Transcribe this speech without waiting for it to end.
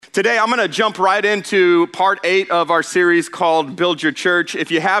Today, I'm going to jump right into part 8 of our series called Build Your Church. If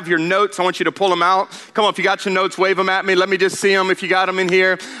you have your notes, I want you to pull them out. Come on, if you got your notes, wave them at me. Let me just see them if you got them in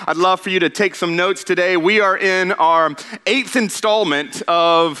here. I'd love for you to take some notes today. We are in our 8th installment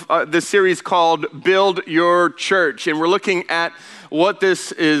of this series called Build Your Church, and we're looking at what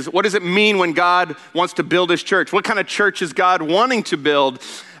this is. What does it mean when God wants to build his church? What kind of church is God wanting to build?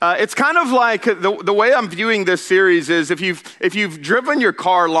 It's kind of like the way I'm viewing this series is if you've driven your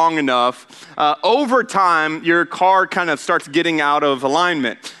car long enough, over time your car kind of starts getting out of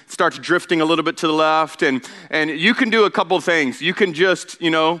alignment. It starts drifting a little bit to the left, and you can do a couple of things. You can just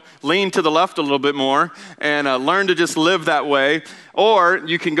lean to the left a little bit more and learn to just live that way, or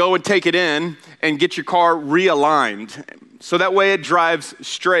you can go and take it in and get your car realigned. So that way it drives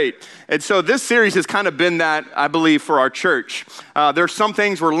straight. And so this series has kind of been that, I believe, for our church. There's some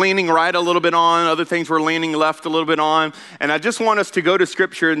things we're leaning right a little bit on, other things we're leaning left a little bit on. And I just want us to go to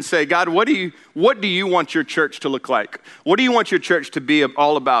Scripture and say, God, what do you want your church to look like? What do you want your church to be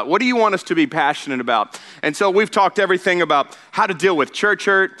all about? What do you want us to be passionate about? And so we've talked everything about how to deal with church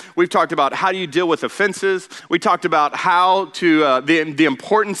hurt. We've talked about how do you deal with offenses. We talked about how to, the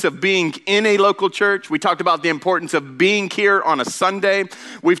importance of being in a local church. We talked about the importance of being here on a Sunday.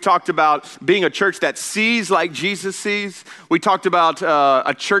 We've talked about being a church that sees like Jesus sees. We talked about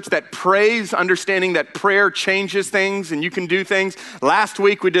a church that prays, understanding that prayer changes things and you can do things. Last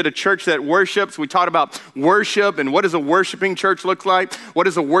week we did a church that worships. We talked about worship and what does a worshiping church look like? What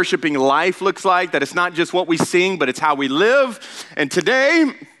does a worshiping life look like? That it's not just what we sing, but it's how we live. And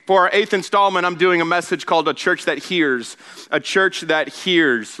today, for our 8th installment, I'm doing a message called A Church That Hears. A church that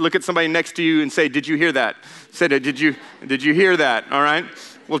hears. Look at somebody next to you and say, did you hear that? Say, did you hear that? All right.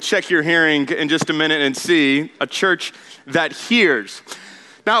 We'll check your hearing in just a minute and see. A church that hears.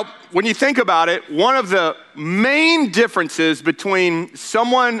 Now, when you think about it, one of the main differences between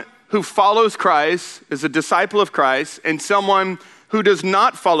someone who follows Christ, is a disciple of Christ, and someone who does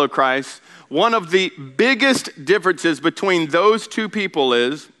not follow Christ, one of the biggest differences between those two people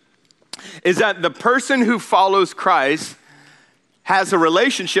is that the person who follows Christ has a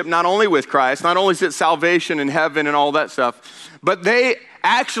relationship not only with Christ, not only is it salvation in heaven and all that stuff, but they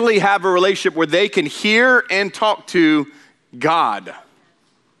actually have a relationship where they can hear and talk to God.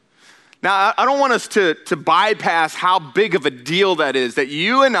 Now, I don't want us to bypass how big of a deal that is, that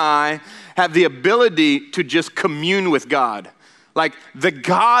you and I have the ability to just commune with God. Like the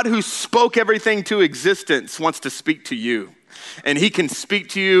God who spoke everything to existence wants to speak to you. And he can speak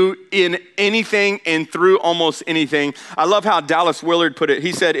to you in anything and through almost anything. I love how Dallas Willard put it.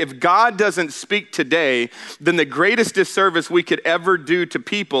 He said, if God doesn't speak today, then the greatest disservice we could ever do to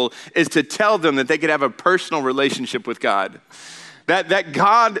people is to tell them that they could have a personal relationship with God. That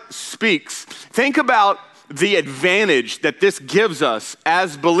God speaks. Think about the advantage that this gives us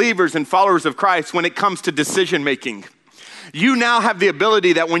as believers and followers of Christ when it comes to decision making. You now have the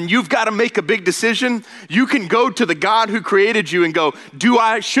ability that when you've got to make a big decision, you can go to the God who created you and go, do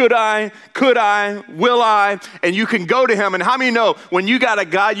I, should I, could I, will I? And you can go to him. And how many know when you got a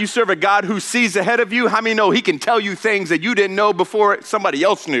God, you serve a God who sees ahead of you, how many know he can tell you things that you didn't know before somebody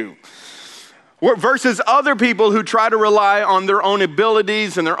else knew? Versus other people who try to rely on their own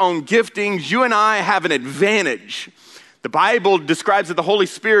abilities and their own giftings, you and I have an advantage. The Bible describes that the Holy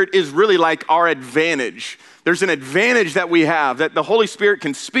Spirit is really like our advantage. There's an advantage that we have, that the Holy Spirit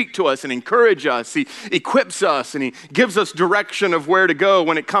can speak to us and encourage us. He equips us and he gives us direction of where to go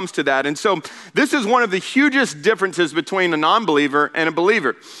when it comes to that. And so this is one of the hugest differences between a non-believer and a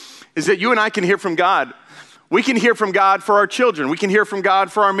believer, is that you and I can hear from God. We can hear from God for our children. We can hear from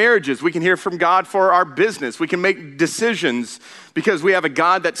God for our marriages. We can hear from God for our business. We can make decisions because we have a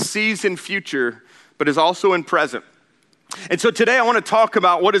God that sees in future, but is also in present. And so today I want to talk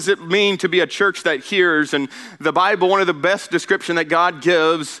about what does it mean to be a church that hears. And the Bible, one of the best description that God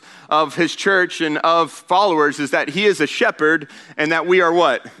gives of his church and of followers is that he is a shepherd and that we are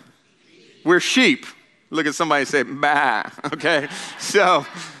what? We're sheep. Look at somebody and say, bah, okay? So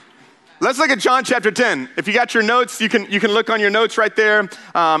let's look at John chapter 10. If you got your notes, you can look on your notes right there.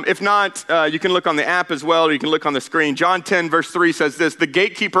 If not, you can look on the app as well, or you can look on the screen. John 10 verse 3 says this, the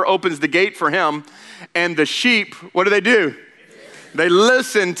gatekeeper opens the gate for him, and the sheep, what do? They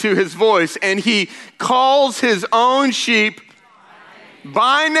listen to his voice, and he calls his own sheep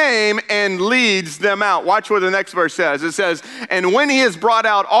by name and leads them out. Watch what the next verse says. It says, and when he has brought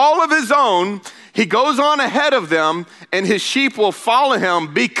out all of his own, he goes on ahead of them, and his sheep will follow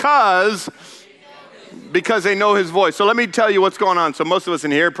him because they know his voice. So let me tell you what's going on. So most of us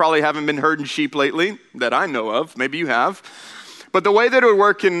in here probably haven't been herding sheep lately that I know of. Maybe you have. But the way that it would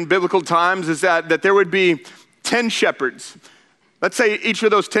work in biblical times is that there would be 10 shepherds. Let's say each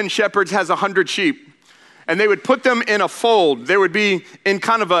of those 10 shepherds has 100 sheep, and they would put them in a fold. They would be in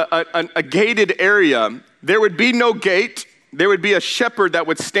kind of a gated area. There would be no gate. There would be a shepherd that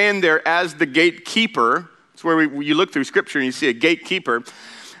would stand there as the gatekeeper. It's where you look through scripture and you see a gatekeeper.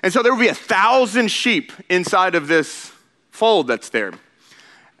 And so there would be 1,000 sheep inside of this fold that's there.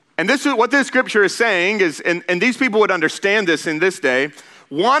 And this is what this scripture is saying is, and these people would understand this in this day,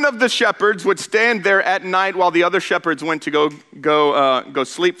 one of the shepherds would stand there at night while the other shepherds went to go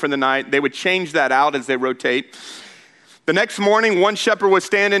sleep for the night. They would change that out as they rotate. The next morning, one shepherd would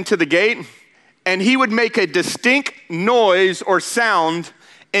stand into the gate, and he would make a distinct noise or sound,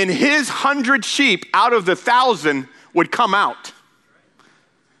 and his 100 sheep out of the 1,000 would come out.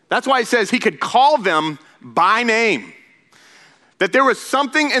 That's why it says he could call them by name. That there was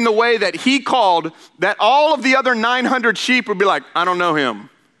something in the way that he called that all of the other 900 sheep would be like, I don't know him.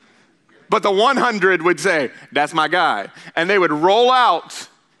 But the 100 would say, that's my guy. And they would roll out.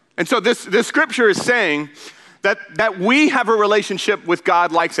 And so this scripture is saying that we have a relationship with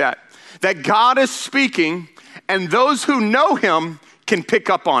God like that. That God is speaking, and those who know him can pick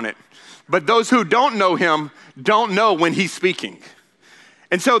up on it. But those who don't know him don't know when he's speaking.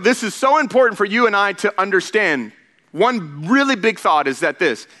 And so this is so important for you and I to understand. One really big thought is that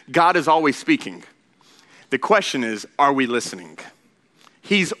God is always speaking. The question is, are we listening?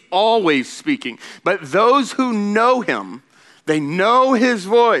 He's always speaking. But those who know him, they know his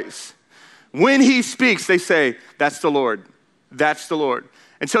voice. When he speaks, they say, that's the Lord. That's the Lord.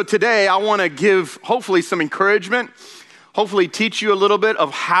 And so today I want to give hopefully some encouragement, hopefully teach you a little bit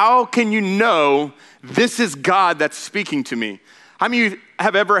of how can you know this is God that's speaking to me. How many of you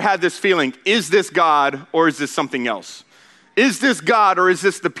have ever had this feeling, is this God or is this something else? Is this God or is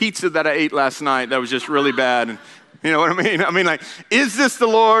this the pizza that I ate last night that was just really bad? And you know what I mean? I mean, like, is this the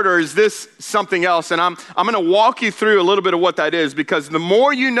Lord or is this something else? And I'm going to walk you through a little bit of what that is, because the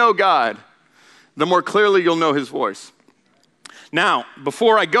more you know God, the more clearly you'll know his voice. Now,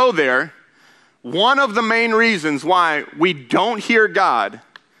 before I go there, one of the main reasons why we don't hear God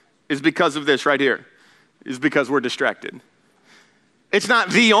is because of this right here, is because we're distracted. It's not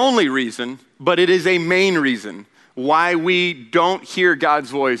the only reason, but it is a main reason why we don't hear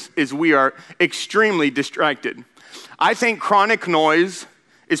God's voice is we are extremely distracted. I think chronic noise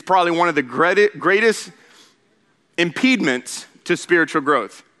is probably one of the greatest impediments to spiritual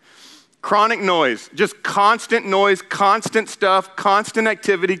growth. Chronic noise, just constant noise, constant stuff, constant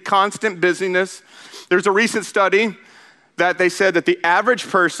activity, constant busyness. There's a recent study that they said that the average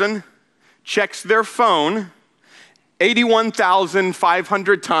person checks their phone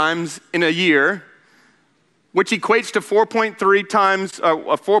 81,500 times in a year, which equates to 4.3 times,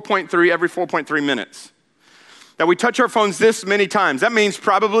 4.3 every 4.3 minutes. Now we touch our phones this many times. That means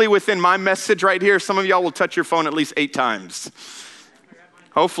probably within my message right here, some of y'all will touch your phone at least 8 times.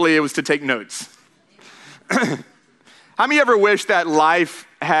 Hopefully it was to take notes. How many ever wish that life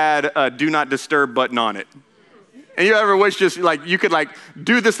had a do not disturb button on it? And you ever wish just like you could like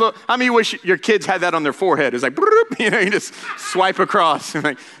do this little, how many wish your kids had that on their forehead? It's like, you know, you just swipe across,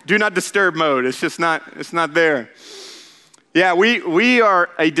 like do not disturb mode. It's just not, it's not there. Yeah, we are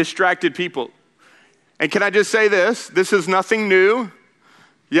a distracted people. And can I just say this is nothing new.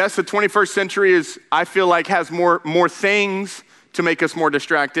 Yes, the 21st century is, I feel like has more things to make us more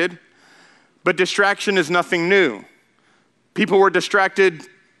distracted, but distraction is nothing new. People were distracted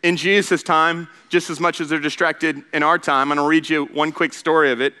in Jesus' time just as much as they're distracted in our time. I'm going to read you one quick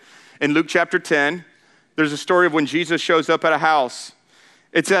story of it. In Luke chapter 10, there's a story of when Jesus shows up at a house.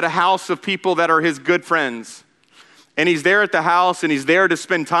 It's at a house of people that are his good friends. And he's there at the house, and he's there to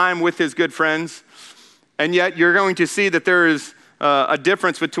spend time with his good friends. And yet you're going to see that there is a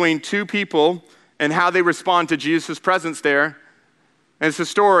difference between two people and how they respond to Jesus' presence there. And it's a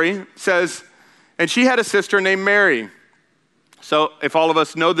story, it says, and she had a sister named Mary. So if all of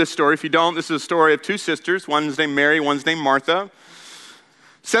us know this story, if you don't, this is a story of two sisters. One's named Mary, one's named Martha. It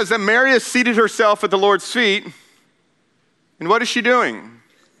says that Mary has seated herself at the Lord's feet. And what is she doing?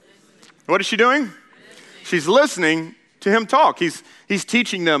 What is she doing? She's listening to him talk. He's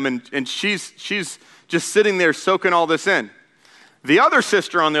teaching them, and she's just sitting there soaking all this in. The other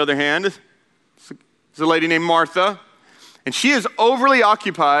sister, on the other hand, is a lady named Martha. And she is overly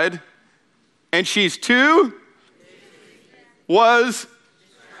occupied, and she's was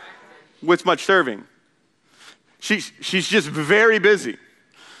with much serving. She's just very busy.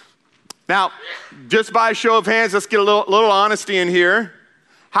 Now, just by a show of hands, let's get a little honesty in here.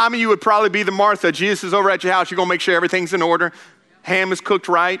 How many of you would probably be the Martha? Jesus is over at your house. You're going to make sure everything's in order. Ham is cooked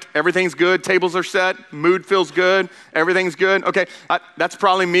right. Everything's good. Tables are set. Mood feels good. Everything's good. Okay, that's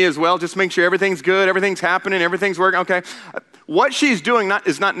probably me as well. Just make sure everything's good. Everything's happening. Everything's working. Okay. what she's doing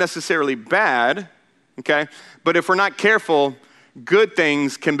is not necessarily bad, okay? But if we're not careful, good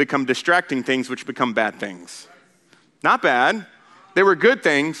things can become distracting things, which become bad things. Not bad. They were good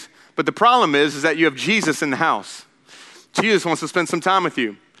things, but the problem is that you have Jesus in the house. Jesus wants to spend some time with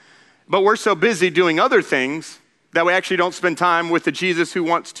you. But we're so busy doing other things that we actually don't spend time with the Jesus who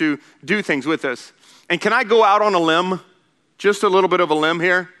wants to do things with us. And can I go out on a limb? Just a little bit of a limb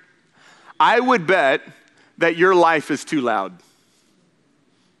here. I would bet that your life is too loud.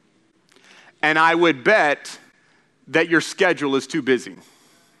 And I would bet that your schedule is too busy.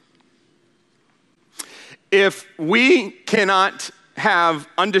 If we cannot have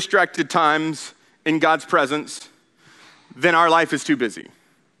undistracted times in God's presence, then our life is too busy.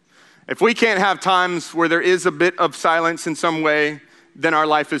 If we can't have times where there is a bit of silence in some way, then our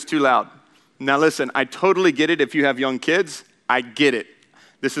life is too loud. Now listen, I totally get it if you have young kids. I get it.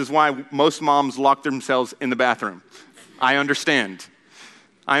 This is why most moms lock themselves in the bathroom. I understand.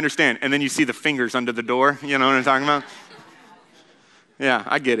 And then you see the fingers under the door. You know what I'm talking about? Yeah,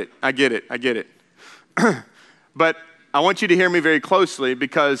 I get it. But I want you to hear me very closely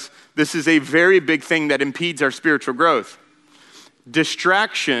because this is a very big thing that impedes our spiritual growth.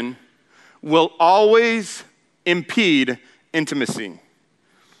 Distraction will always impede intimacy.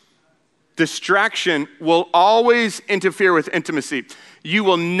 Distraction will always interfere with intimacy. You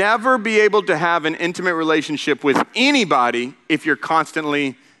will never be able to have an intimate relationship with anybody if you're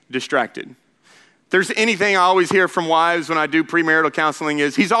constantly distracted. If there's anything I always hear from wives when I do premarital counseling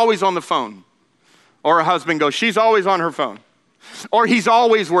is, he's always on the phone. Or a husband goes, she's always on her phone. Or he's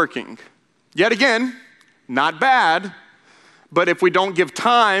always working. Yet again, not bad, but if we don't give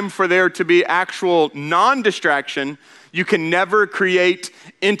time for there to be actual non-distraction, you can never create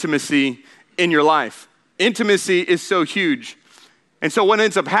intimacy in your life. Intimacy is so huge. And so what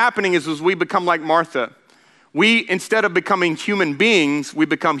ends up happening is we become like Martha. We, instead of becoming human beings, we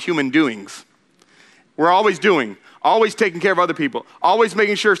become human doings. We're always doing, always taking care of other people, always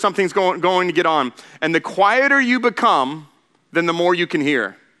making sure something's going to get on. And the quieter you become, then the more you can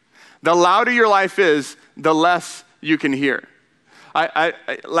hear. The louder your life is, the less you can hear. I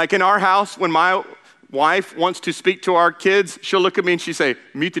like in our house, when my wife wants to speak to our kids, she'll look at me and she'll say,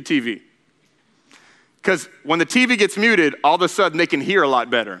 mute the TV. Because when the TV gets muted, all of a sudden they can hear a lot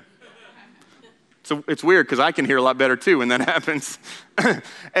better. So it's weird because I can hear a lot better too when that happens.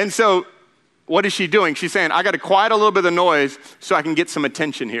 And so what is she doing? She's saying, I got to quiet a little bit of the noise so I can get some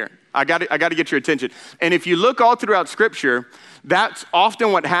attention here. I got to get your attention. And if you look all throughout Scripture, that's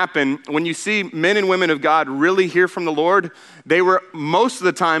often what happened when you see men and women of God really hear from the Lord. They were most of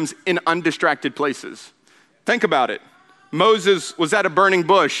the times in undistracted places. Think about it. Moses was at a burning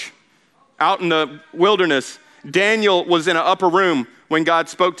bush out in the wilderness. Daniel was in an upper room when God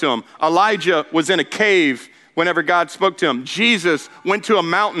spoke to him. Elijah was in a cave whenever God spoke to him. Jesus went to a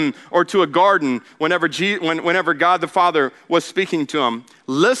mountain or to a garden whenever God the Father was speaking to him.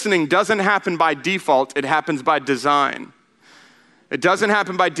 Listening doesn't happen by default, it happens by design. It doesn't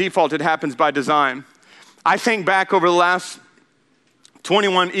happen by default, it happens by design. I think back over the last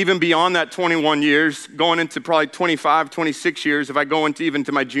 21, even beyond that 21 years, going into probably 25, 26 years, if I go into even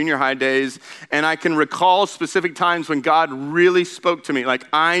to my junior high days, and I can recall specific times when God really spoke to me, like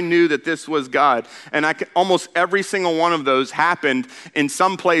I knew that this was God. And almost every single one of those happened in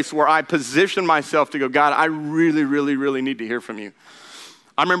some place where I positioned myself to go, God, I really, really, really need to hear from you.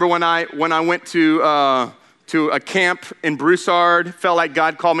 I remember when I went to a camp in Broussard, felt like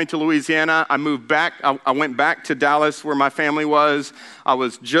God called me to Louisiana. I moved back. I went back to Dallas where my family was. I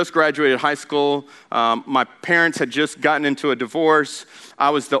was just graduated high school. My parents had just gotten into a divorce. I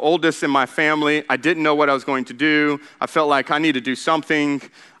was the oldest in my family. I didn't know what I was going to do. I felt like I needed to do something.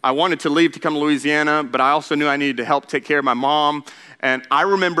 I wanted to leave to come to Louisiana, but I also knew I needed to help take care of my mom. And I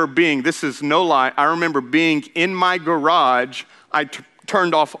remember this is no lie, I remember being in my garage. I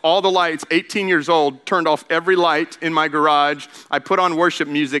turned off all the lights, 18 years old, turned off every light in my garage. I put on worship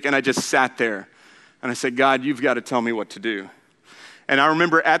music and I just sat there. And I said, God, you've got to tell me what to do. And I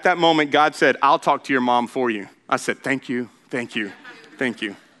remember at that moment, God said, I'll talk to your mom for you. I said, thank you, thank you, thank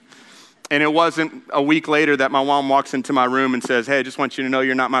you. And it wasn't a week later that my mom walks into my room and says, hey, I just want you to know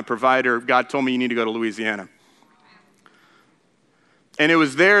you're not my provider. God told me you need to go to Louisiana. And it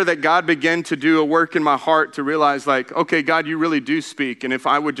was there that God began to do a work in my heart to realize like, okay, God, you really do speak. And if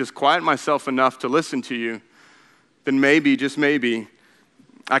I would just quiet myself enough to listen to you, then maybe, just maybe,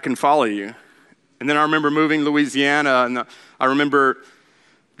 I can follow you. And then I remember moving to Louisiana, and I remember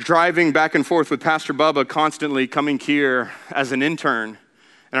driving back and forth with Pastor Bubba constantly coming here as an intern.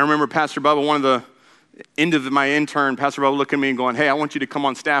 And I remember Pastor Bubba, one of the end of my intern, Pastor Bubba looking at me and going, hey, I want you to come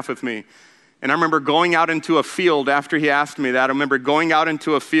on staff with me. And I remember going out into a field after he asked me that. I remember going out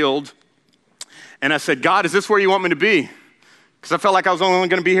into a field and I said, God, is this where you want me to be? Because I felt like I was only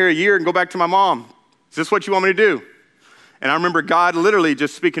going to be here a year and go back to my mom. Is this what you want me to do? And I remember God literally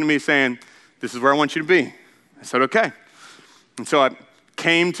just speaking to me saying, this is where I want you to be. I said, okay. And so I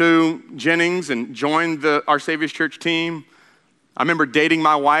came to Jennings and joined the Our Savior's Church team. I remember dating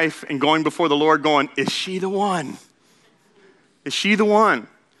my wife and going before the Lord going, is she the one? Is she the one?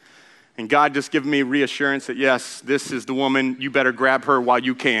 And God just gave me reassurance that, yes, this is the woman. You better grab her while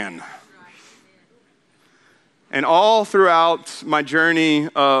you can. And all throughout my journey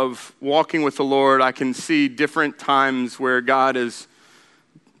of walking with the Lord, I can see different times where God has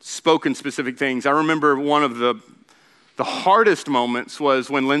spoken specific things. I remember one of the hardest moments was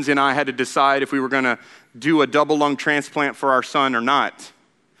when Lindsay and I had to decide if we were going to do a double lung transplant for our son or not.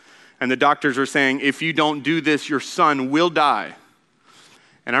 And the doctors were saying, if you don't do this, your son will die.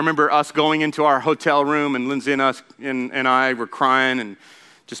 And I remember us going into our hotel room, and Lindsay and I were crying and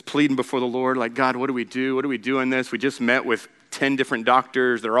just pleading before the Lord, like, God, what do we do? What do we do in this? We just met with 10 different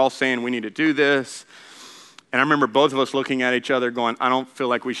doctors. They're all saying we need to do this. And I remember both of us looking at each other going, I don't feel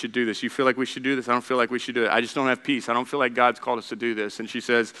like we should do this. You feel like we should do this? I don't feel like we should do it. I just don't have peace. I don't feel like God's called us to do this. And she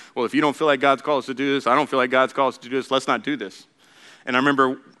says, well, if you don't feel like God's called us to do this, I don't feel like God's called us to do this. Let's not do this. And I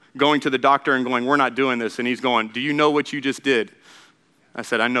remember going to the doctor and going, we're not doing this. And he's going, do you know what you just did? I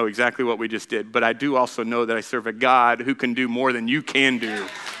said, I know exactly what we just did, but I do also know that I serve a God who can do more than you can do.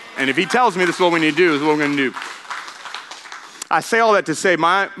 And if he tells me this is what we need to do, this is what we're going to do. I say all that to say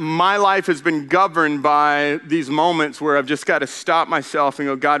my life has been governed by these moments where I've just got to stop myself and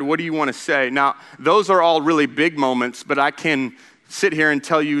go, God, what do you want to say? Now, those are all really big moments, but I can sit here and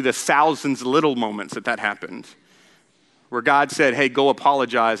tell you the thousands of little moments that happened. Where God said, hey, go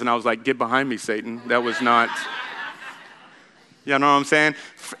apologize. And I was like, get behind me, Satan. That was not... You know what I'm saying?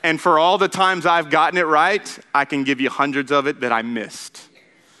 And for all the times I've gotten it right, I can give you hundreds of it that I missed,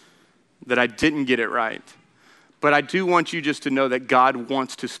 that I didn't get it right. But I do want you just to know that God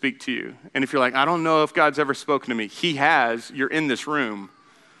wants to speak to you. And if you're like, I don't know if God's ever spoken to me, he has. You're in this room.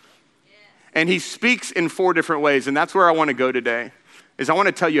 And he speaks in 4 different ways, and that's where I want to go today, is I want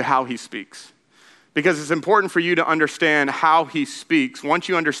to tell you how he speaks. Because it's important for you to understand how he speaks. Once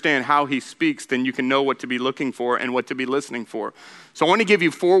you understand how he speaks, then you can know what to be looking for and what to be listening for. So I want to give you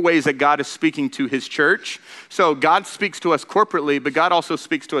 4 ways that God is speaking to his church. So God speaks to us corporately, but God also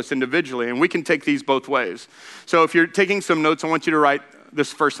speaks to us individually, and we can take these both ways. So if you're taking some notes, I want you to write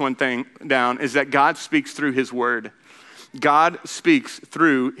this first one thing down, is that God speaks through his word. God speaks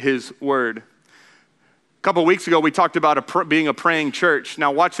through his word. A couple of weeks ago, we talked about being a praying church.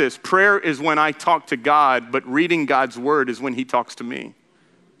 Now watch this. Prayer is when I talk to God, but reading God's word is when he talks to me.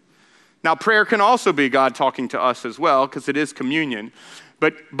 Now prayer can also be God talking to us as well, because it is communion.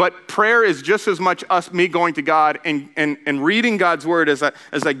 But prayer is just as much me going to God and reading God's word. As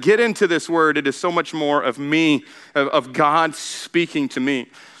I get into this word, it is so much more of me, of God speaking to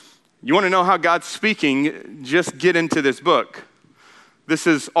me. You want to know how God's speaking? Just get into this book. This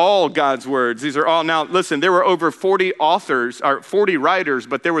is all God's words. These are all, now listen, there were over 40 authors, or 40 writers,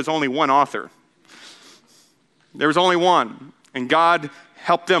 but there was only one author. There was only one. And God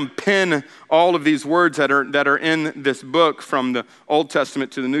helped them pen all of these words that are in this book, from the Old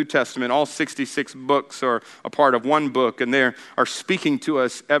Testament to the New Testament. All 66 books are a part of one book, and they are speaking to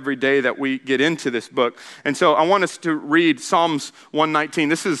us every day that we get into this book. And so I want us to read Psalms 119.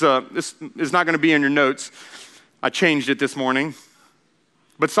 This is not going to be in your notes. I changed it this morning.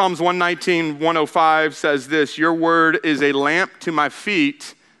 But Psalms 119, 105 says this: your word is a lamp to my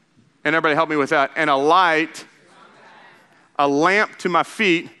feet, and everybody help me with that, and a lamp to my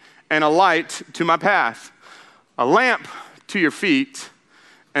feet, and a light to my path. A lamp to your feet,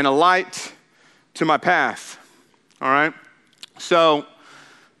 and a light to my path. All right? So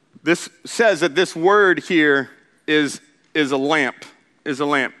this says that this word here is a lamp, All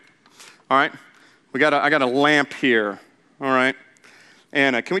right? I got a lamp here. All right?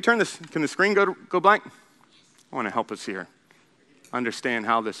 And can we turn this, can the screen go blank? I want to help us here understand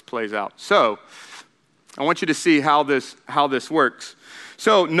how this plays out. So I want you to see how this works.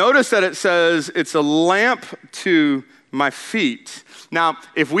 So notice that it says it's a lamp to my feet. Now,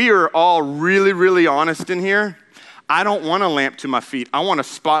 if we are all really, really honest in here, I don't want a lamp to my feet. I want a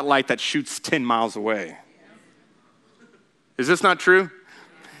spotlight that shoots 10 miles away. Is this not true?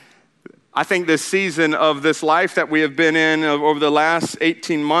 I think this season of this life that we have been in over the last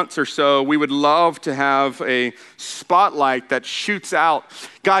 18 months or so, we would love to have a spotlight that shoots out.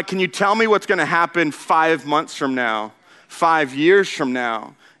 God, can you tell me what's going to happen 5 months from now, 5 years from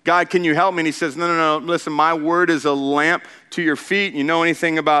now? God, can you help me? And he says, no, listen, my word is a lamp to your feet. You know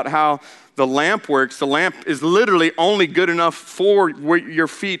anything about how the lamp works, the lamp is literally only good enough for where your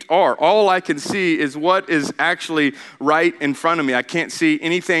feet are. All I can see is what is actually right in front of me. I can't see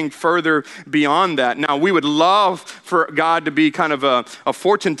anything further beyond that. Now, we would love for God to be kind of a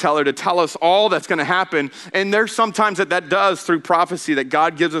fortune teller to tell us all that's going to happen. And there's sometimes that does through prophecy, that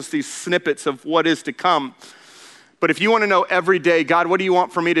God gives us these snippets of what is to come. But if you want to know every day, God, what do you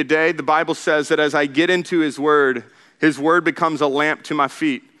want from me today? The Bible says that as I get into His word becomes a lamp to my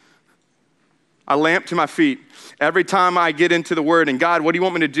feet. A lamp to my feet. Every time I get into the word, and God, what do you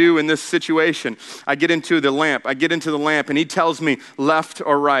want me to do in this situation? I get into the lamp, and He tells me left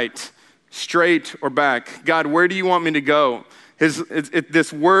or right, straight or back. God, where do you want me to go?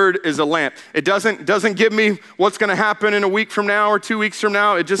 This word is a lamp. It doesn't give me what's going to happen in a week from now or 2 weeks from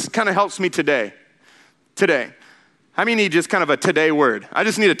now. It just kind of helps me today. Today. How many need just kind of a today word? I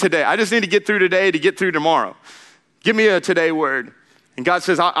just need a today. I just need to get through today to get through tomorrow. Give me a today word. And God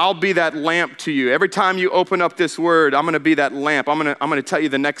says, I'll be that lamp to you. Every time you open up this word, I'm going to be that lamp. I'm going to tell you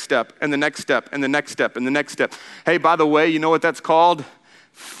the next step and the next step and the next step and the next step. Hey, by the way, you know what that's called?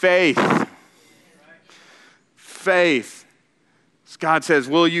 Faith. Faith. God says,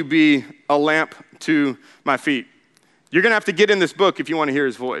 will you be a lamp to my feet? You're going to have to get in this book if you want to hear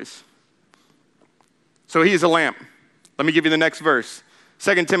His voice. So He's a lamp. Let me give you the next verse.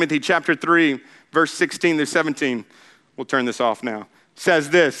 2 Timothy chapter 3, verse 16 through 17. We'll turn this off now. Says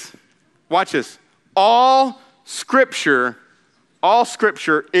this. Watch this. All scripture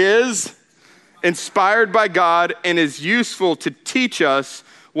is inspired by God and is useful to teach us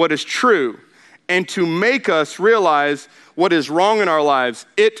what is true and to make us realize what is wrong in our lives.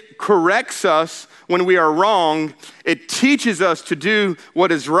 It corrects us when we are wrong. It teaches us to do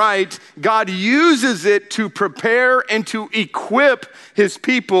what is right. God uses it to prepare and to equip His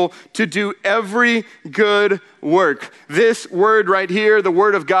people to do every good work. This word right here, the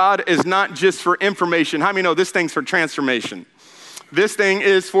word of God, is not just for information. How many know this thing's for transformation? This thing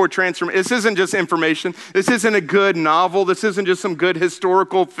is for transformation. This isn't just information. This isn't a good novel. This isn't just some good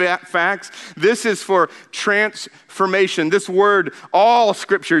historical facts. This is for transformation. This word, all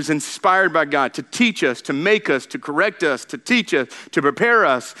scripture is inspired by God to teach us, to make us, to correct us, to teach us, to prepare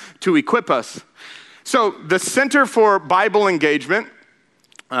us, to equip us. So the Center for Bible Engagement,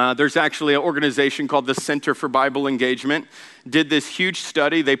 there's actually an organization called the Center for Bible Engagement, did this huge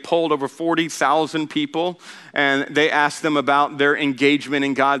study. They polled over 40,000 people, and they asked them about their engagement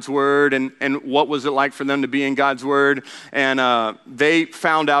in God's Word and what was it like for them to be in God's Word. And they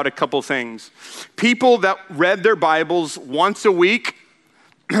found out a couple things. People that read their Bibles once a week,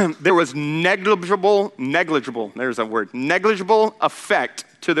 there was negligible effect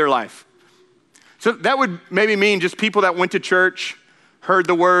to their life. So that would maybe mean just people that went to church, heard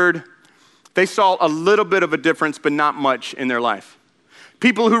the word, they saw a little bit of a difference, but not much in their life.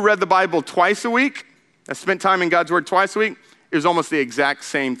 People who read the Bible twice a week, that spent time in God's word twice a week, it was almost the exact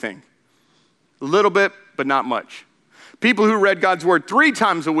same thing. A little bit, but not much. People who read God's word 3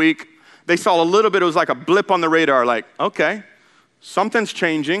 times a week, they saw a little bit, it was like a blip on the radar, like, okay, something's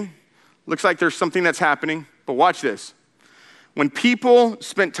changing. Looks like there's something that's happening, but watch this. When people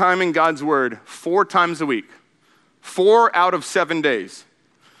spent time in God's word 4 times a week, 4 out of 7 days,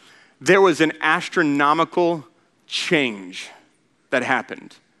 there was an astronomical change that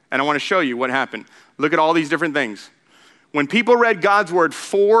happened. And I want to show you what happened. Look at all these different things. When people read God's word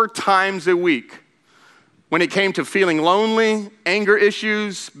 4 times a week, when it came to feeling lonely, anger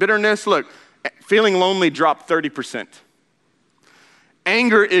issues, bitterness, look, feeling lonely dropped 30%.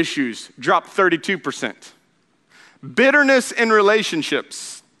 Anger issues dropped 32%. Bitterness in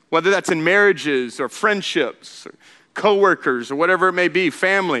relationships, whether that's in marriages or friendships or coworkers or whatever it may be,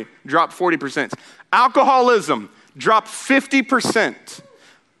 family, dropped 40%. Alcoholism dropped 50%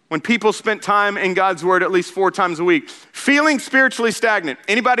 when people spent time in God's word at least 4 times a week. Feeling spiritually stagnant.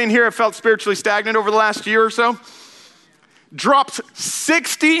 Anybody in here have felt spiritually stagnant over the last year or so? Dropped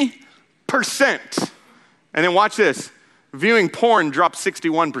 60%. And then watch this. Viewing porn dropped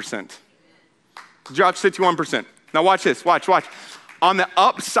 61%. Dropped 61%. Now watch this, watch. On the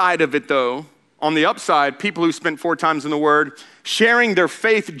upside of it though, on the upside, people who spent 4 times in the Word, sharing their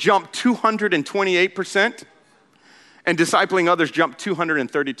faith jumped 228%, and discipling others jumped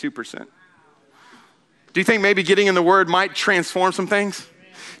 232%. Do you think maybe getting in the Word might transform some things?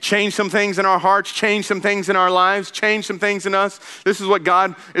 Change some things in our hearts, change some things in our lives, change some things in us? This is what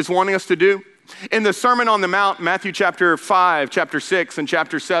God is wanting us to do. In the Sermon on the Mount, Matthew chapter 5, chapter 6, and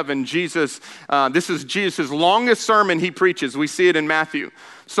chapter 7, this is Jesus' longest sermon he preaches. We see it in Matthew.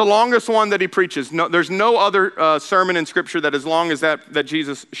 It's the longest one that he preaches. No, there's no other sermon in Scripture that as long as that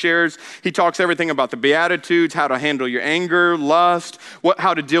Jesus shares. He talks everything about the Beatitudes, how to handle your anger, lust,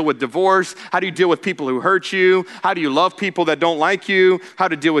 how to deal with divorce, how do you deal with people who hurt you, how do you love people that don't like you, how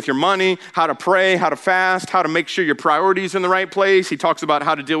to deal with your money, how to pray, how to fast, how to make sure your priorities in the right place. He talks about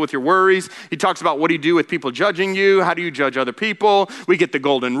how to deal with your worries. He talks about what do you do with people judging you, how do you judge other people. We get the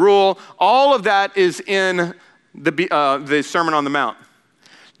golden rule. All of that is in the Sermon on the Mount.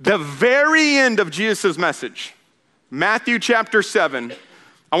 The very end of Jesus' message, Matthew chapter 7,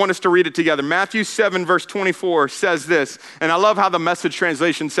 I want us to read it together. Matthew 7 verse 24 says this, and I love how the Message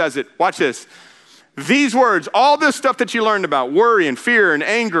translation says it. Watch this. These words, all this stuff that you learned about, worry and fear and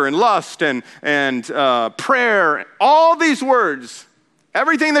anger and lust and prayer, all these words,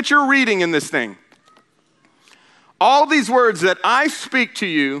 everything that you're reading in this thing, all these words that I speak to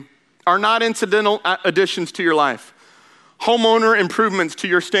you are not incidental additions to your life. Homeowner improvements to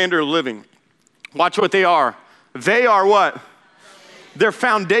your standard of living. Watch what they are. They are what? They're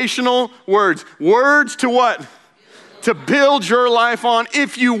foundational words. Words to what? To build your life on.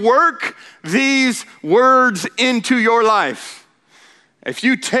 If you work these words into your life, if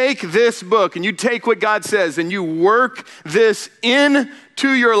you take this book and you take what God says and you work this into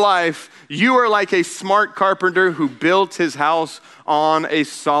your life, you are like a smart carpenter who built his house on a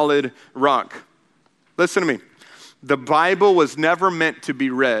solid rock. Listen to me. The Bible was never meant to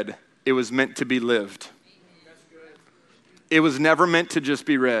be read. It was meant to be lived. It was never meant to just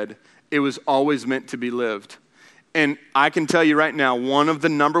be read. It was always meant to be lived. And I can tell you right now, one of the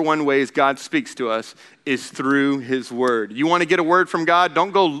number one ways God speaks to us is through his word. You want to get a word from God? Don't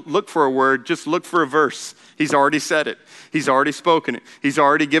go look for a word. Just look for a verse. He's already said it. He's already spoken it. He's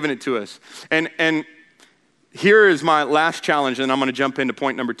already given it to us. And here is my last challenge, and I'm going to jump into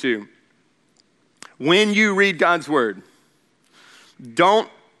point number 2. When you read God's word, don't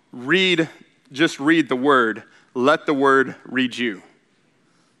just read the word. Let the word read you.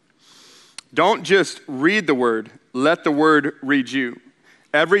 Don't just read the word. Let the word read you.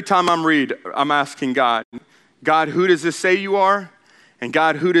 Every time I'm asking God, who does this say you are? And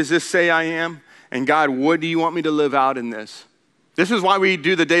God, who does this say I am? And God, what do you want me to live out in this? This is why we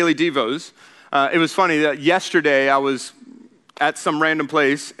do the daily devos. It was funny that yesterday I was at some random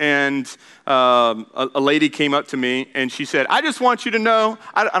place, and a lady came up to me, and she said, I just want you to know,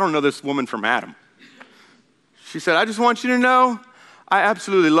 I don't know this woman from Adam. She said, I just want you to know, I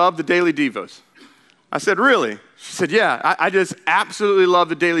absolutely love the daily devos. I said, really? She said, yeah, I just absolutely love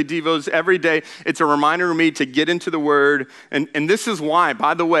the daily devos every day. It's a reminder to me to get into the word, and this is why,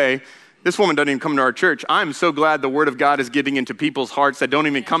 by the way, this woman doesn't even come to our church. I'm so glad the word of God is getting into people's hearts that don't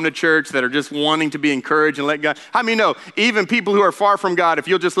even come to church, that are just wanting to be encouraged and let God. How many know, even people who are far from God, if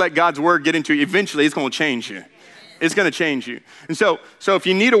you'll just let God's word get into you, eventually it's going to change you. It's going to change you. And so if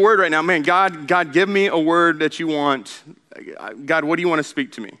you need a word right now, man, God, give me a word that you want. God, what do you want to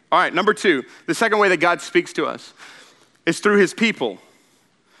speak to me? All right, number 2, the second way that God speaks to us is through his people.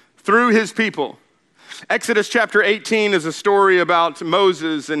 Through his people. Exodus chapter 18 is a story about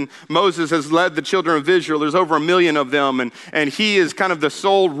Moses, and Moses has led the children of Israel. There's over 1 million of them, and he is kind of the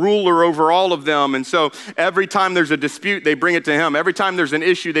sole ruler over all of them. And so every time there's a dispute, they bring it to him. Every time there's an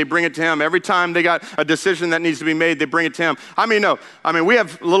issue, they bring it to him. Every time they got a decision that needs to be made, they bring it to him. We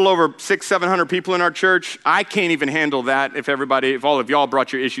have a little over 700 people in our church. I can't even handle that if all of y'all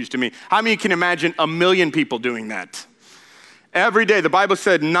brought your issues to me. How many can imagine 1 million people doing that? Every day, the Bible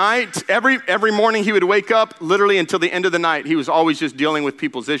said every morning he would wake up, literally until the end of the night, he was always just dealing with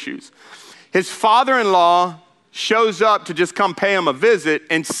people's issues. His father-in-law shows up to just come pay him a visit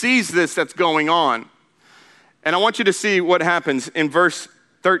and sees this that's going on. And I want you to see what happens in verse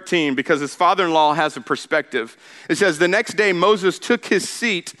 13, because his father-in-law has a perspective. It says, the next day Moses took his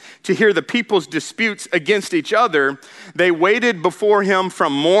seat to hear the people's disputes against each other. They waited before him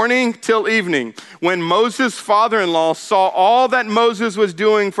from morning till evening. When Moses' father-in-law saw all that Moses was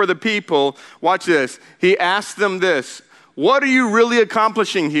doing for the people, watch this, he asked them this, what are you really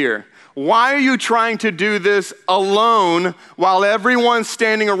accomplishing here? Why are you trying to do this alone while everyone's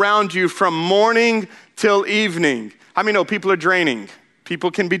standing around you from morning till evening? How many know people are draining?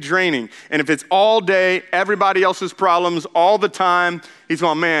 People can be draining. And if it's all day, everybody else's problems all the time, he's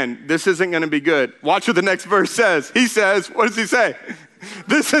going, man, this isn't going to be good. Watch what the next verse says. He says, what does he say?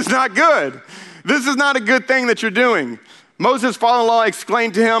 This is not good. This is not a good thing that you're doing. Moses' father-in-law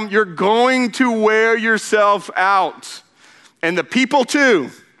explained to him, you're going to wear yourself out. And the people too.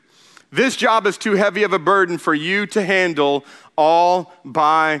 This job is too heavy of a burden for you to handle all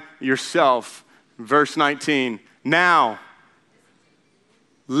by yourself. Verse 19, now,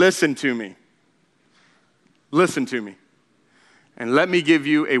 listen to me. Listen to me. and let me give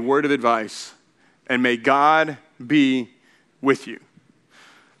you a word of advice, and may God be with you.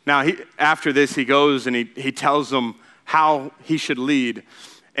 Now, after this, he goes and he tells them how he should lead.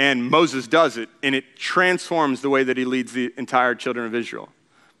 And Moses does it, and it transforms the way that he leads the entire children of Israel.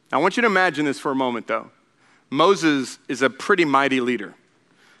 Now, I want you to imagine this for a moment, though. Moses is a pretty mighty leader.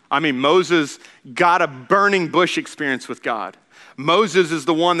 I mean, Moses got a burning bush experience with God. Moses is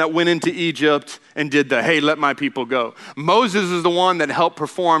the one that went into Egypt and did the, hey, let my people go. Moses is the one that helped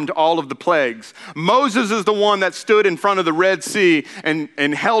performed all of the plagues. Moses is the one that stood in front of the Red Sea and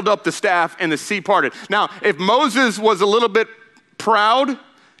held up the staff and the sea parted. Now, if Moses was a little bit proud,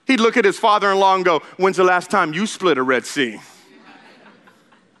 he'd look at his father-in-law and go, when's the last time you split a Red Sea?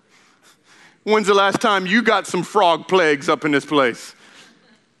 When's the last time you got some frog plagues up in this place?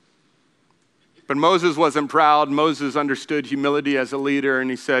 But Moses wasn't proud. Moses understood humility as a leader, and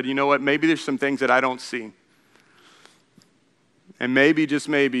he said, you know what, maybe there's some things that I don't see. And maybe, just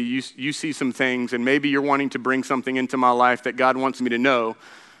maybe, you see some things, and maybe you're wanting to bring something into my life that God wants me to know,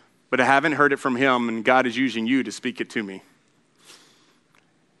 but I haven't heard it from him, and God is using you to speak it to me.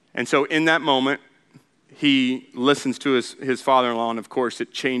 And so in that moment, he listens to his father-in-law, and of course,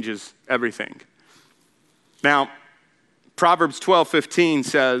 it changes everything. Now, Proverbs 12:15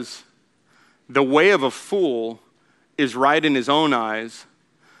 says, the way of a fool is right in his own eyes,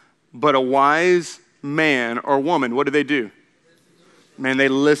 but a wise man or woman, what do? Man, they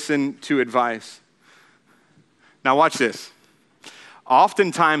listen to advice. Now watch this.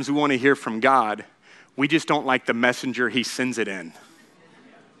 Oftentimes we want to hear from God. We just don't like the messenger he sends it in.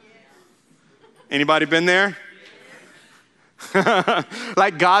 Anybody been there?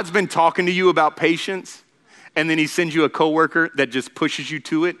 Like God's been talking to you about patience, and then he sends you a coworker that just pushes you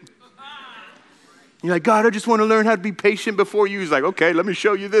to it. You're like, God, I just want to learn how to be patient before you. He's like, okay, let me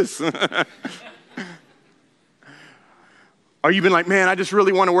show you this. Or you've been like, man, I just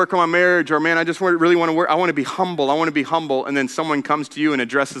really want to work on my marriage. Or man, I just really want to work. I want to be humble. I want to be humble. And then someone comes to you and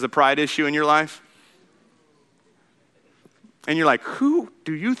addresses a pride issue in your life. And you're like, who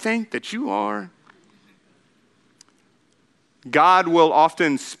do you think that you are? God will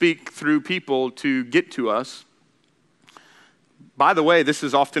often speak through people to get to us. By the way, this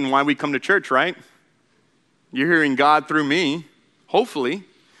is often why we come to church, right? You're hearing God through me, hopefully.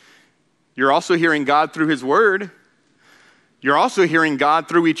 You're also hearing God through his word. You're also hearing God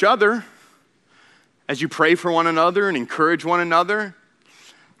through each other as you pray for one another and encourage one another.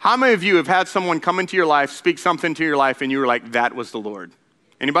 How many of you have had someone come into your life, speak something to your life, and you were like, that was the Lord?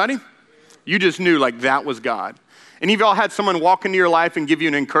 Anybody? You just knew like that was God. Any of y'all had someone walk into your life and give you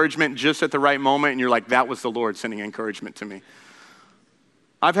an encouragement just at the right moment, and you're like, that was the Lord sending encouragement to me?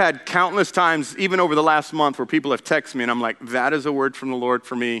 I've had countless times, even over the last month, where people have texted me, and I'm like, that is a word from the Lord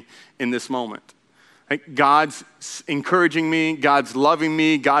for me in this moment. Like, God's encouraging me, God's loving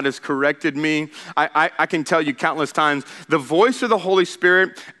me, God has corrected me. I can tell you countless times, the voice of the Holy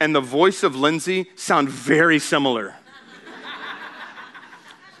Spirit and the voice of Lindsay sound very similar.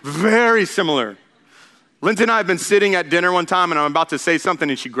 Very similar. Lindsay and I have been sitting at dinner one time, and I'm about to say something,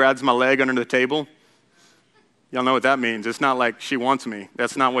 and she grabs my leg under the table. Y'all know what that means. It's not like she wants me.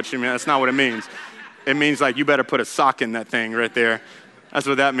 That's not what she means. That's not what it means. It means like you better put a sock in that thing right there. That's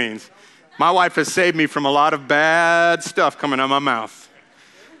what that means. My wife has saved me from a lot of bad stuff coming out of my mouth.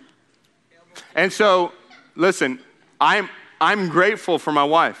 And so, listen, I'm grateful for my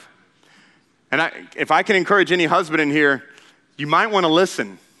wife. And if I can encourage any husband in here, you might want to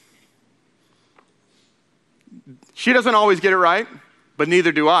listen. She doesn't always get it right, but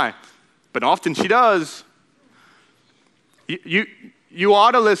neither do I. But often she does. You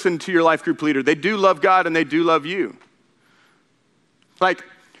ought to listen to your life group leader. They do love God and they do love you. Like,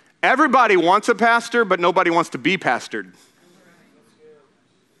 everybody wants a pastor, but nobody wants to be pastored.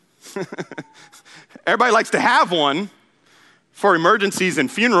 Everybody likes to have one for emergencies and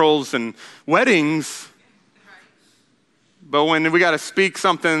funerals and weddings. But when we got to speak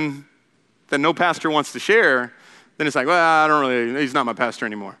something that no pastor wants to share, then it's like, well, he's not my pastor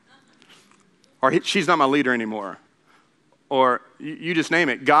anymore. Or she's not my leader anymore. Or you just name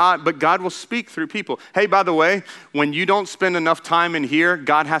it. But God will speak through people. Hey, by the way, when you don't spend enough time in here,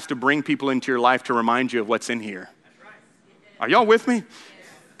 God has to bring people into your life to remind you of what's in here. Are y'all with me?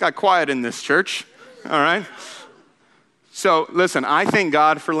 Got quiet in this church. All right. So listen, I thank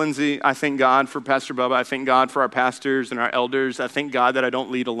God for Lindsay. I thank God for Pastor Bubba. I thank God for our pastors and our elders. I thank God that I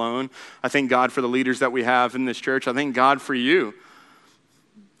don't lead alone. I thank God for the leaders that we have in this church. I thank God for you.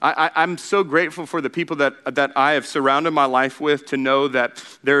 I'm so grateful for the people that I have surrounded my life with, to know that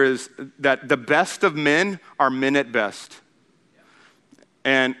that the best of men are men at best.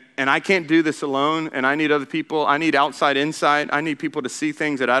 And And I can't do this alone, and I need other people. I need outside insight. I need people to see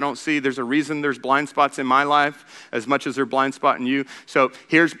things that I don't see. There's a reason there's blind spots in my life as much as there's blind spot in you. So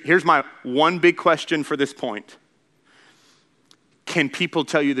here's my one big question for this point. Can people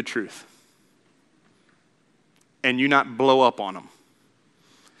tell you the truth and you not blow up on them?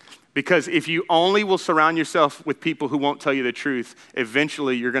 Because if you only will surround yourself with people who won't tell you the truth,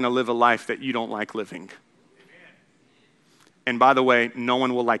 eventually you're going to live a life that you don't like living. And by the way, no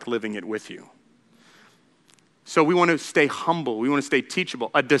one will like living it with you. So we want to stay humble. We want to stay teachable.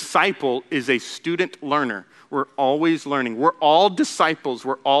 A disciple is a student learner. We're always learning. We're all disciples.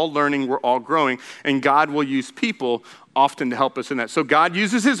 We're all learning. We're all growing. And God will use people often to help us in that. So God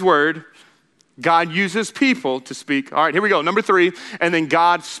uses his word. God uses people to speak. All right, here we go. Number 3. And then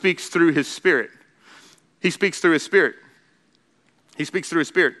God speaks through his spirit. He speaks through his spirit. He speaks through his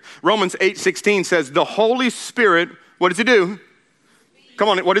spirit. Romans 8:16 says, the Holy Spirit, what does he do? Come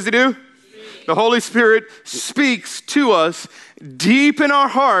on, what does he do? The Holy Spirit speaks to us deep in our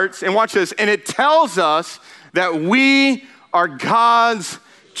hearts, and watch this, and it tells us that we are God's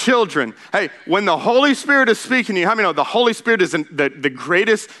children. Hey, when the Holy Spirit is speaking to you, how many know the Holy Spirit is the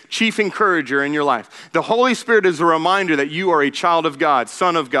greatest chief encourager in your life? The Holy Spirit is a reminder that you are a child of God,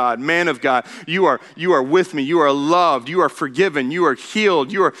 son of God, man of God. You are with me. You are loved. You are forgiven. You are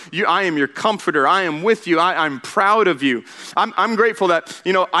healed. I am your comforter. I am with you. I'm proud of you. I'm grateful that,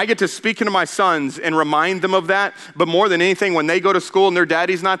 I get to speak into my sons and remind them of that. But more than anything, when they go to school and their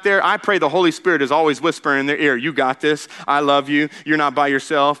daddy's not there, I pray the Holy Spirit is always whispering in their ear, you got this. I love you. You're not by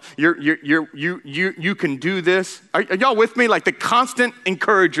yourself. You can do this. Are y'all with me? Like the constant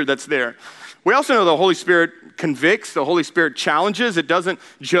encourager that's there. We also know the Holy Spirit convicts, the Holy Spirit challenges. It doesn't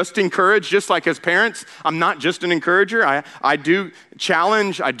just encourage, just like as parents, I'm not just an encourager. I do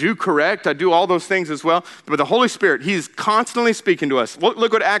challenge, I do correct, I do all those things as well. But the Holy Spirit, he's constantly speaking to us.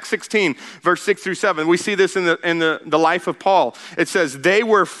 Look at Acts 16, verse 6-7. We see this in the life of Paul. It says, they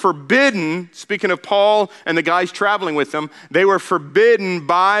were forbidden, speaking of Paul and the guys traveling with him, they were forbidden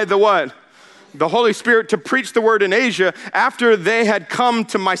by the what? The Holy Spirit to preach the word in Asia after they had come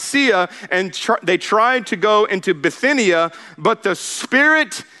to Mysia, and they tried to go into Bithynia, but the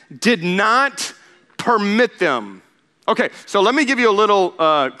Spirit did not permit them. Okay, so let me give you a little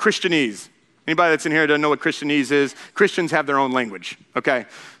Christianese. Anybody that's in here doesn't know what Christianese is? Christians have their own language, okay?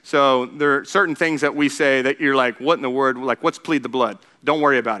 So there are certain things that we say that you're like, what in the word? Like, what's plead the blood? Don't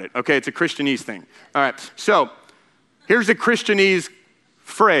worry about it, okay? It's a Christianese thing. All right, so here's a Christianese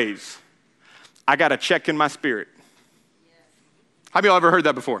phrase. I got a check in my spirit. Have you all ever heard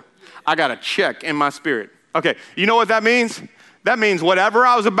that before? I got a check in my spirit. Okay, you know what that means? That means whatever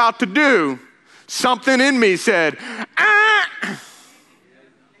I was about to do, something in me said, ah.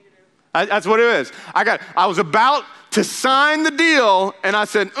 That's what it is. I was about to sign the deal, and I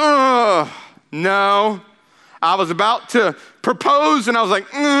said, no. I was about to propose, and I was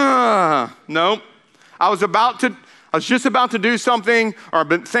like, no. I was just about to do something, or I've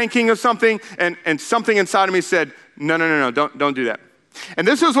been thinking of something, and something inside of me said, no, don't do that. And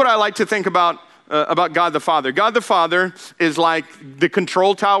this is what I like to think about God the Father. God the Father is like the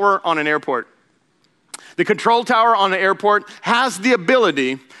control tower on an airport. The control tower on an airport has the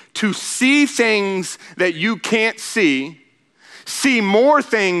ability to see things that you can't see more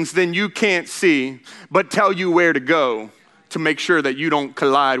things than you can't see, but tell you where to go to make sure that you don't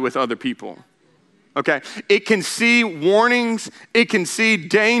collide with other people. Okay, it can see warnings, it can see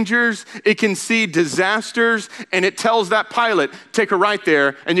dangers, it can see disasters, and it tells that pilot, take a right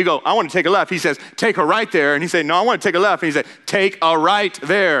there, and you go, I want to take a left. He says, take a right there, and he said, no, I want to take a left, and he said, take a right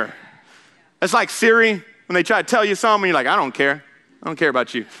there. It's like Siri, when they try to tell you something, you're like, I don't care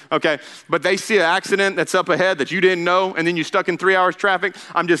about you, okay? But they see an accident that's up ahead that you didn't know, and then you're stuck in 3 hours traffic.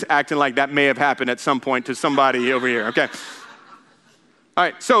 I'm just acting like that may have happened at some point to somebody over here, okay? All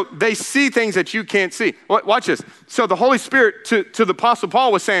right, so they see things that you can't see. Watch this. So the Holy Spirit to the Apostle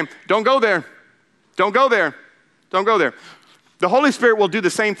Paul was saying, don't go there. Don't go there. Don't go there. The Holy Spirit will do the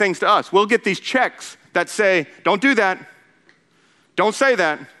same things to us. We'll get these checks that say, don't do that. Don't say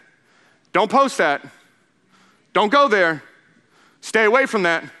that. Don't post that. Don't go there. Stay away from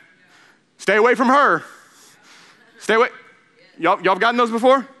that. Stay away from her. Stay away. Y'all gotten those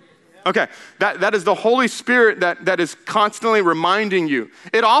before? Okay, that is the Holy Spirit that is constantly reminding you.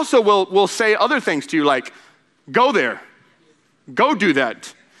 It also will say other things to you like, go there, go do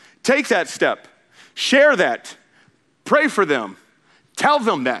that, take that step, share that, pray for them, tell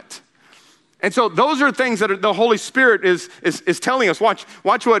them that. And so those are things that the Holy Spirit is telling us. Watch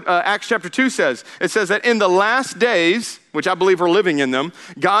what Acts chapter 2 says. It says that in the last days, which I believe we're living in them,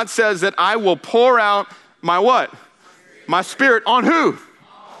 God says that I will pour out my what? My Spirit on who?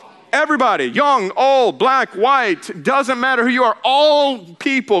 Everybody, young, old, black, white, doesn't matter who you are, all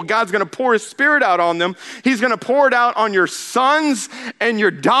people, God's gonna pour his Spirit out on them. He's gonna pour it out on your sons and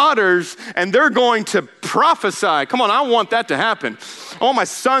your daughters, and they're going to prophesy. Come on, I want that to happen. I want my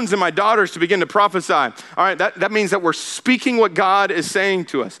sons and my daughters to begin to prophesy. All right, that means that we're speaking what God is saying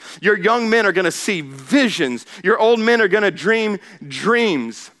to us. Your young men are gonna see visions. Your old men are gonna dream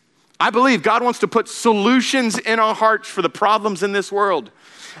dreams. I believe God wants to put solutions in our hearts for the problems in this world.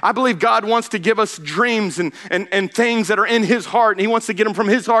 I believe God wants to give us dreams and things that are in his heart, and he wants to get them from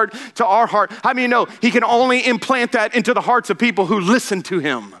his heart to our heart. How many know he can only implant that into the hearts of people who listen to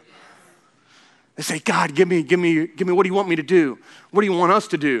him? They say, God, give me, what do you want me to do? What do you want us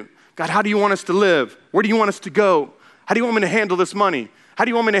to do? God, how do you want us to live? Where do you want us to go? How do you want me to handle this money? How do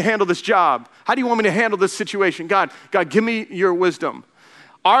you want me to handle this job? How do you want me to handle this situation? God, give me your wisdom.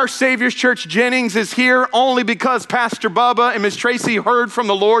 Our Savior's Church Jennings is here only because Pastor Bubba and Miss Tracy heard from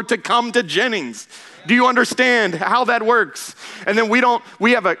the Lord to come to Jennings. Do you understand how that works? And then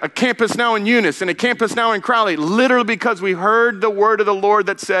we have a campus now in Eunice and a campus now in Crowley, literally because we heard the word of the Lord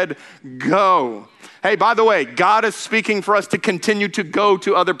that said, go. Hey, by the way, God is speaking for us to continue to go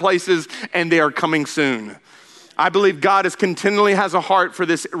to other places, and they are coming soon. I believe God continually has a heart for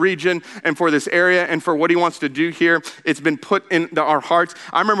this region and for this area and for what he wants to do here. It's been put in our hearts.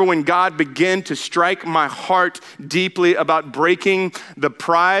 I remember when God began to strike my heart deeply about breaking the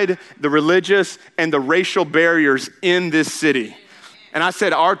pride, the religious, and the racial barriers in this city. And I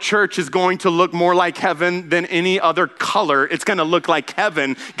said, our church is going to look more like heaven than any other color. It's going to look like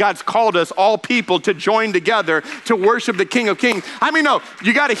heaven. God's called us, all people, to join together to worship the King of Kings. I mean, no,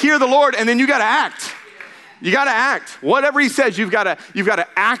 you got to hear the Lord and then you got to act. You got to act. Whatever he says, you've got to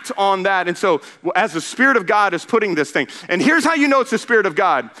act on that. And so as the Spirit of God is putting this thing, and here's how you know it's the Spirit of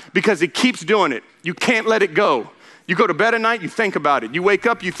God, because he keeps doing it. You can't let it go. You go to bed at night, you think about it. You wake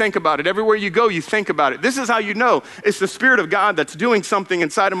up, you think about it. Everywhere you go, you think about it. This is how you know it's the Spirit of God that's doing something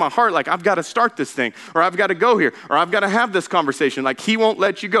inside of my heart, like I've got to start this thing, or I've got to go here, or I've got to have this conversation. Like he won't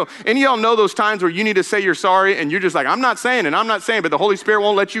let you go. Any of y'all know those times where you need to say you're sorry, and you're just like, I'm not saying, but the Holy Spirit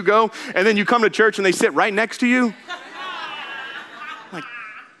won't let you go, and then you come to church and they sit right next to you? Like,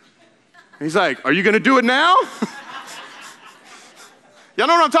 he's like, are you going to do it now? Y'all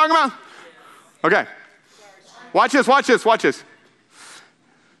know what I'm talking about? Okay. Watch this.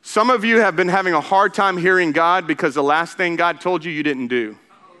 Some of you have been having a hard time hearing God because the last thing God told you didn't do.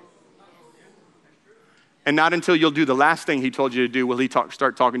 And not until you'll do the last thing he told you to do will he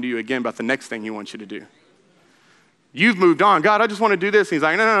start talking to you again about the next thing he wants you to do. You've moved on. God, I just want to do this. And he's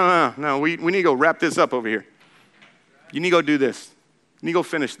like, no. We need to go wrap this up over here. You need to go do this. You need to go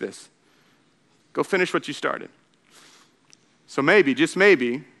finish this. Go finish what you started. So maybe, just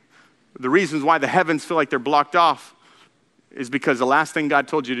maybe, the reasons why the heavens feel like they're blocked off is because the last thing God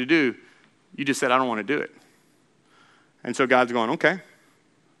told you to do, you just said, I don't want to do it. And so God's going, okay,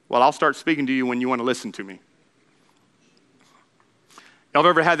 well, I'll start speaking to you when you want to listen to me. Y'all have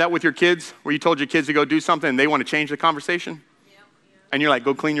ever had that with your kids, where you told your kids to go do something and they want to change the conversation? Yep. And you're like,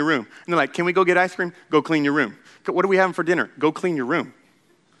 go clean your room. And they're like, can we go get ice cream? Go clean your room. What are we having for dinner? Go clean your room.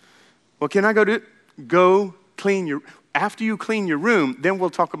 Well, can I go do it? Go clean your room. After you clean your room, then we'll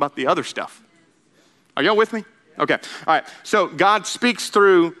talk about the other stuff. Are y'all with me? Okay. All right. So God speaks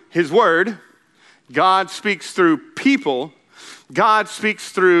through his word. God speaks through people. God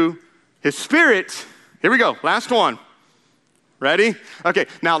speaks through his Spirit. Here we go. Last one. Ready? Okay.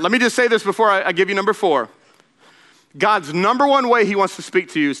 Now, let me just say this before I give you number 4. God's number one way he wants to speak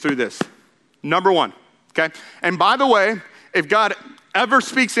to you is through this. Number one. Okay. And by the way, if God ever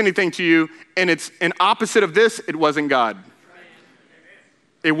speaks anything to you and it's an opposite of this, it wasn't God.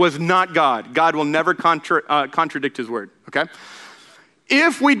 It was not God. God will never contradict his word, okay?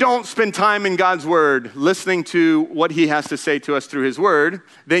 If we don't spend time in God's word, listening to what he has to say to us through his word,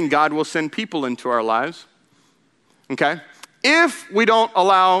 then God will send people into our lives, okay? If we don't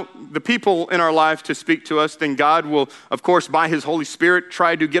allow the people in our life to speak to us, then God will, of course, by his Holy Spirit,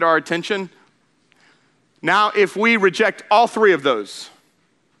 try to get our attention. Now, if we reject all 3 of those,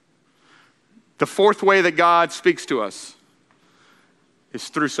 the 4th way that God speaks to us is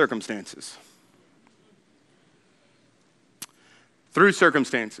through circumstances. Through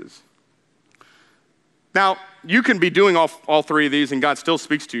circumstances. Now, you can be doing all 3 of these and God still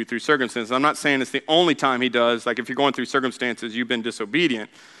speaks to you through circumstances. I'm not saying it's the only time he does. Like if you're going through circumstances, you've been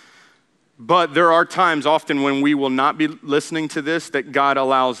disobedient. But there are times often when we will not be listening to this, that God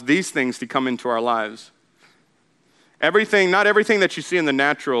allows these things to come into our lives. Not everything that you see in the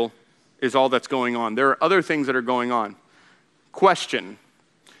natural is all that's going on. There are other things that are going on. Question,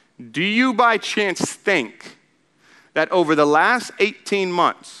 do you by chance think that over the last 18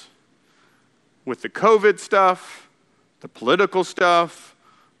 months, with the COVID stuff, the political stuff,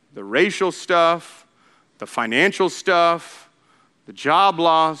 the racial stuff, the financial stuff, the job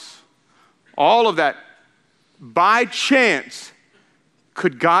loss, all of that. By chance,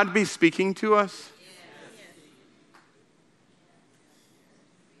 could God be speaking to us?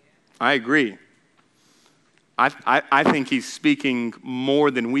 I agree. I think he's speaking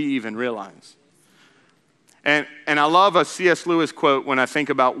more than we even realize. And I love a C.S. Lewis quote when I think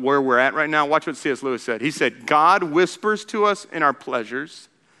about where we're at right now. Watch what C.S. Lewis said. He said, God whispers to us in our pleasures.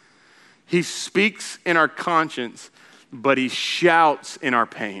 He speaks in our conscience, but he shouts in our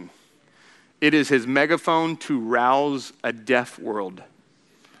pain. It is his megaphone to rouse a deaf world.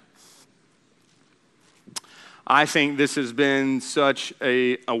 I think this has been such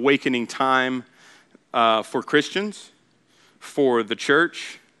an awakening time for Christians, for the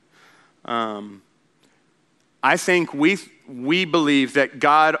church. I think we believe that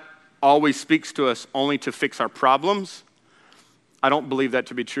God always speaks to us only to fix our problems. I don't believe that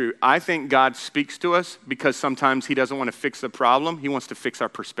to be true. I think God speaks to us because sometimes he doesn't want to fix the problem. He wants to fix our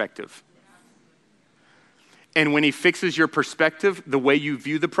perspective. And when he fixes your perspective, the way you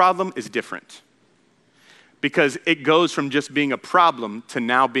view the problem is different. Because it goes from just being a problem to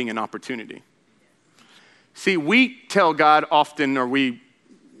now being an opportunity. See, we tell God often, or we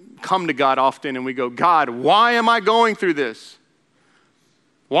come to God often and we go, God, why am I going through this?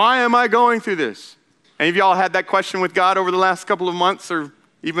 Why am I going through this? Any of y'all had that question with God over the last couple of months or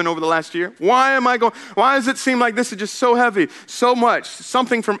even over the last year? Why does it seem like this is just so heavy, so much,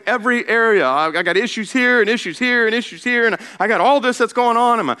 something from every area? I got issues here and issues here and issues here, and I got all this that's going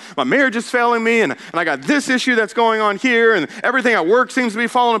on, and my marriage is failing me, and I got this issue that's going on here, and everything at work seems to be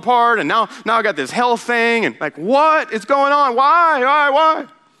falling apart, and now I got this health thing, and like, what is going on? Why?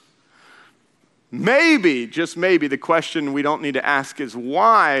 Maybe, just maybe, the question we don't need to ask is,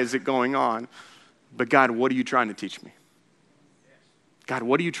 why is it going on? But God, what are you trying to teach me? God,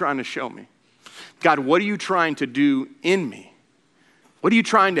 what are you trying to show me? God, what are you trying to do in me? What are you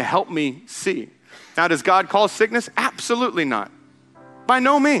trying to help me see? Now, does God cause sickness? Absolutely not. By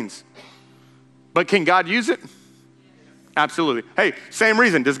no means. But can God use it? Absolutely. Hey, same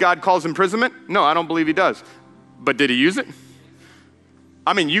reason. Does God cause imprisonment? No, I don't believe he does. But did he use it?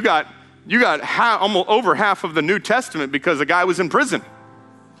 I mean, you got almost over half of the New Testament because a guy was in prison.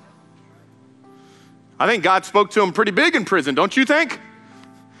 I think God spoke to him pretty big in prison, don't you think?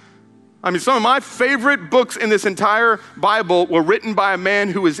 I mean, some of my favorite books in this entire Bible were written by a man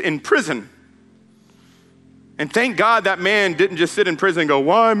who was in prison. And thank God that man didn't just sit in prison and go,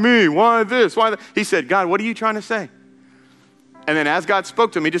 why me? Why this? Why that? He said, God, what are you trying to say? And then as God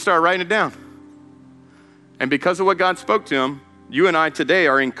spoke to him, he just started writing it down. And because of what God spoke to him, you and I today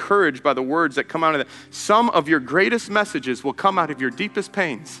are encouraged by the words that come out of that. Some of your greatest messages will come out of your deepest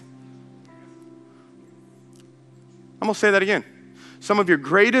pains. I'm going to say that again. Some of your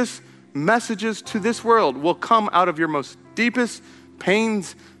greatest messages to this world will come out of your most deepest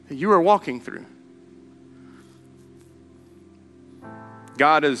pains that you are walking through.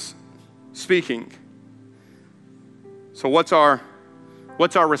 God is speaking. So what's our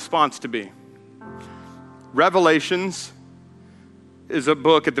response to be? Revelations is a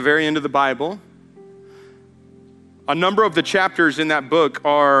book at the very end of the Bible. A number of the chapters in that book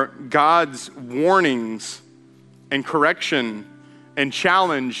are God's warnings and correction and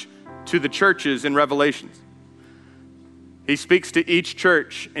challenge to the churches in Revelations. He speaks to each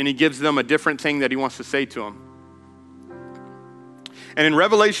church and he gives them a different thing that he wants to say to them. And in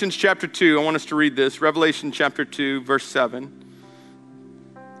Revelations chapter 2, I want us to read this. Revelation chapter 2, verse 7.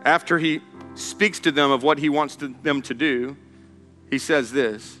 After he speaks to them of what he wants them to do, he says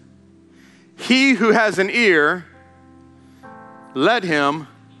this: he who has an ear, let him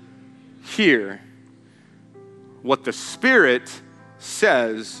hear what the Spirit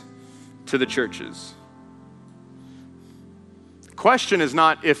says to the churches. The question is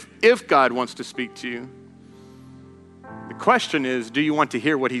not if God wants to speak to you. The question is, do you want to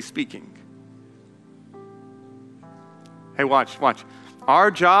hear what he's speaking? Hey, watch.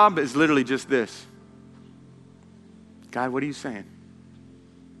 Our job is literally just this. God, what are you saying?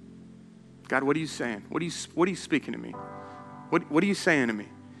 God, what are you saying? What are you speaking to me? What are you saying to me?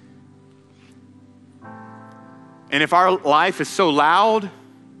 And if our life is so loud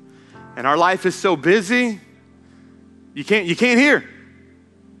and our life is so busy, you can't hear.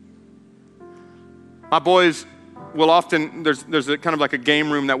 My boys will often, there's a kind of like a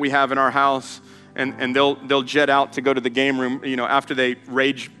game room that we have in our house, and they'll jet out to go to the game room, after they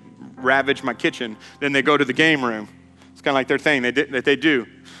ravage my kitchen, then they go to the game room. It's kind of like their thing that they do.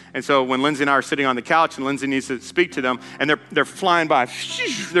 And so when Lindsay and I are sitting on the couch and Lindsay needs to speak to them, and they're flying by,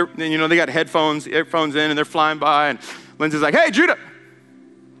 they got headphones, earphones in, and they're flying by, and Lindsay's like, hey, Judah,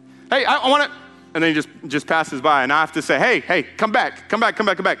 hey, I want to, and then he just passes by, and I have to say, hey, come back.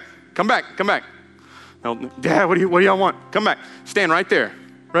 No, Dad, what do y'all want? Come back. Stand right there.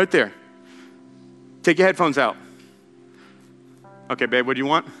 Take your headphones out. Okay, babe, what do you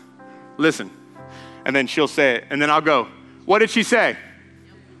want? Listen. And then she'll say it, and then I'll go, what did she say?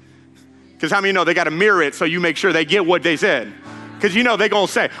 Because how many know they got to mirror it so you make sure they get what they said? Because they're going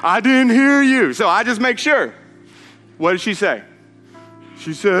to say, I didn't hear you. So I just make sure. What did she say?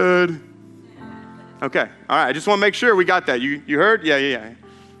 She said, okay, all right, I just want to make sure we got that. You heard? Yeah.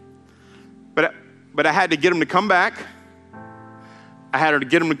 But I had to get him to come back. I had to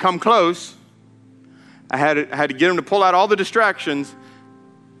get him to come close. I had to get him to pull out all the distractions,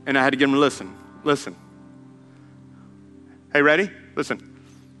 and I had to get him to listen. Hey, ready? Listen.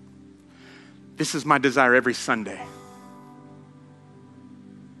 This is my desire every Sunday.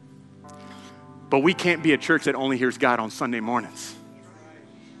 But we can't be a church that only hears God on Sunday mornings.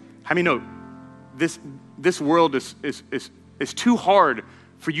 How many know this world is too hard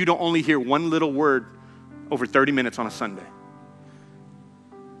for you to only hear one little word over 30 minutes on a Sunday?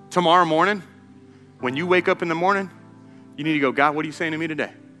 Tomorrow morning, when you wake up in the morning, you need to go, God, what are you saying to me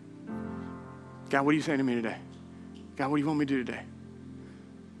today? God, what are you saying to me today? God, what do you want me to do today?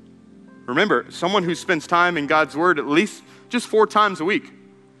 Remember, someone who spends time in God's word at least just 4 times a week.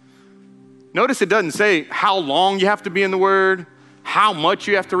 Notice it doesn't say how long you have to be in the word, how much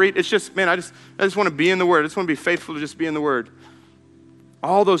you have to read. It's just, man, I just want to be in the word. I just want to be faithful to just be in the word.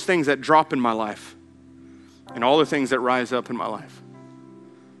 All those things that drop in my life and all the things that rise up in my life.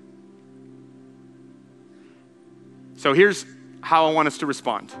 So here's how I want us to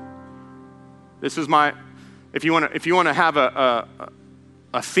respond. This is if you want to have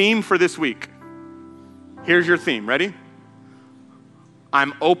a theme for this week, here's your theme. Ready?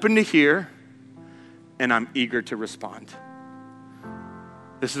 I'm open to hear and I'm eager to respond.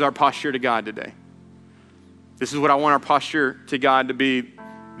 This is our posture to God today. This is what I want our posture to God to be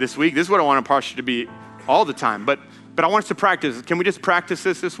this week. This is what I want our posture to be all the time. But I want us to practice. Can we just practice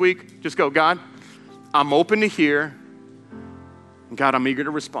this week? Just go, God, I'm open to hear. And God, I'm eager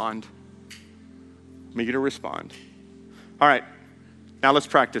to respond. I'm eager to respond. All right, now let's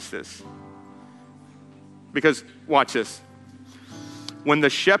practice this. Because watch this. When the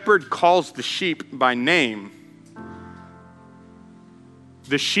shepherd calls the sheep by name,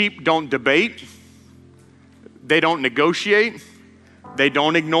 the sheep don't debate. They don't negotiate. They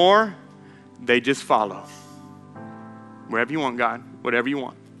don't ignore. They just follow. Wherever you want, God, whatever you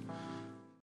want.